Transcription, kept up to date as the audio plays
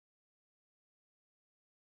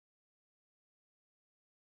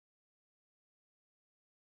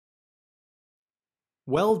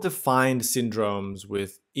Well-defined syndromes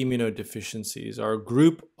with immunodeficiencies are a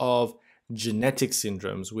group of genetic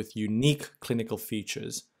syndromes with unique clinical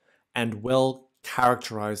features and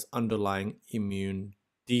well-characterized underlying immune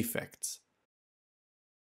defects.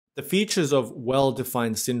 The features of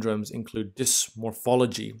well-defined syndromes include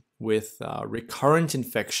dysmorphology with recurrent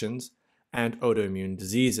infections and autoimmune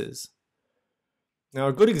diseases. Now,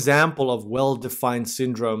 a good example of well-defined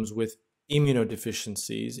syndromes with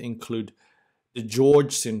immunodeficiencies include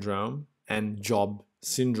DiGeorge syndrome and Job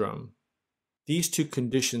syndrome. These two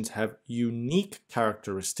conditions have unique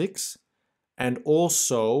characteristics and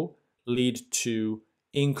also lead to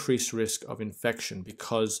increased risk of infection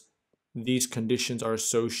because these conditions are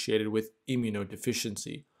associated with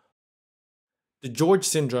immunodeficiency. DiGeorge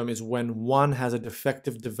syndrome is when one has a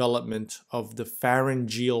defective development of the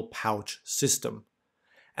pharyngeal pouch system,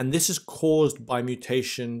 and this is caused by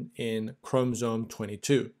mutation in chromosome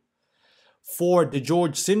 22. For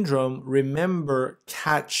DiGeorge syndrome, remember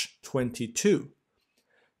catch 22.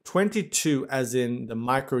 22 as in the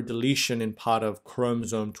microdeletion in part of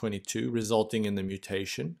chromosome 22 resulting in the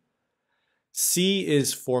mutation. C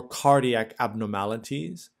is for cardiac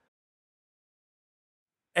abnormalities.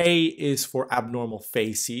 A is for abnormal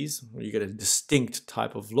facies, where you get a distinct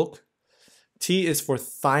type of look. T is for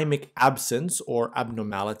thymic absence or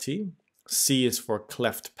abnormality. C is for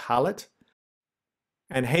cleft palate.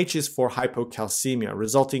 And H is for hypocalcemia,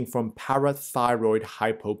 resulting from parathyroid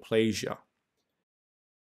hypoplasia.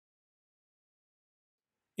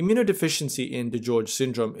 Immunodeficiency in DiGeorge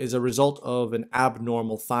syndrome is a result of an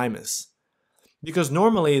abnormal thymus, because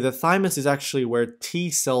normally the thymus is actually where T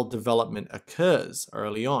cell development occurs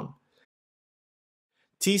early on.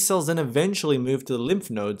 T cells then eventually move to the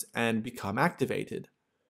lymph nodes and become activated.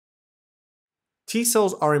 T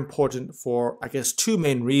cells are important for, two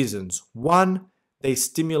main reasons. One, they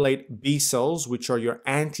stimulate B cells, which are your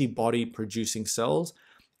antibody-producing cells.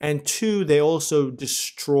 And two, they also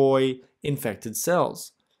destroy infected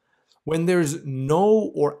cells. When there's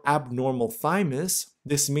no or abnormal thymus,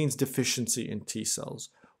 this means deficiency in T cells,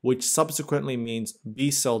 which subsequently means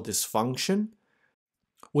B cell dysfunction.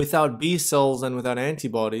 Without B cells and without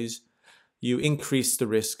antibodies, you increase the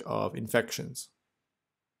risk of infections.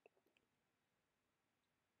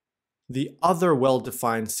 The other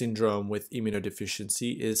well-defined syndrome with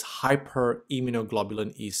immunodeficiency is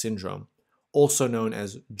hyperimmunoglobulin E syndrome, also known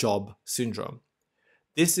as Job syndrome.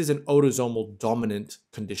 This is an autosomal dominant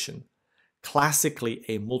condition, classically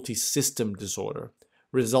a multisystem disorder,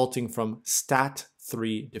 resulting from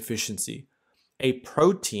STAT3 deficiency, a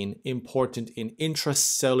protein important in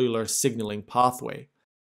intracellular signaling pathway.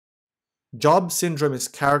 Job syndrome is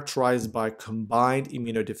characterized by combined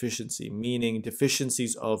immunodeficiency, meaning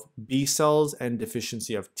deficiencies of B cells and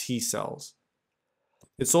deficiency of T cells.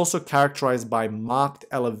 It's also characterized by marked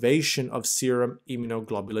elevation of serum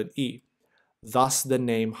immunoglobulin E, thus the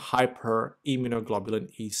name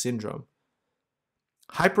hyperimmunoglobulin E syndrome.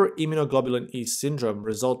 Hyperimmunoglobulin E syndrome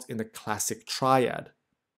results in the classic triad: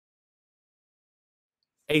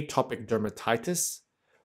 atopic dermatitis,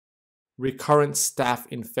 recurrent staph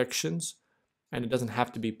infections, and it doesn't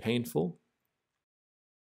have to be painful,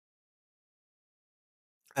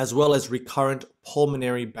 as well as recurrent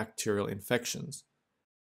pulmonary bacterial infections.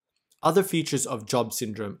 Other features of Job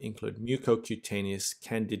syndrome include mucocutaneous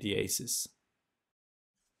candidiasis.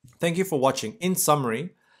 Thank you for watching. In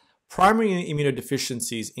summary, primary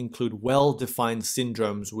immunodeficiencies include well-defined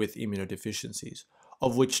syndromes with immunodeficiencies,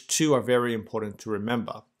 of which two are very important to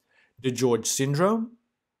remember: DiGeorge syndrome,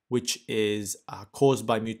 which is caused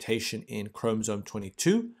by mutation in chromosome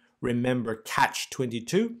 22. Remember catch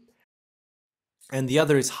 22. And the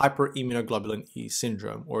other is hyperimmunoglobulin E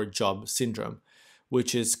syndrome, or Job syndrome,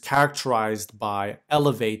 which is characterized by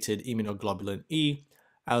elevated immunoglobulin E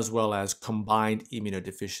as well as combined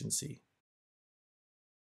immunodeficiency.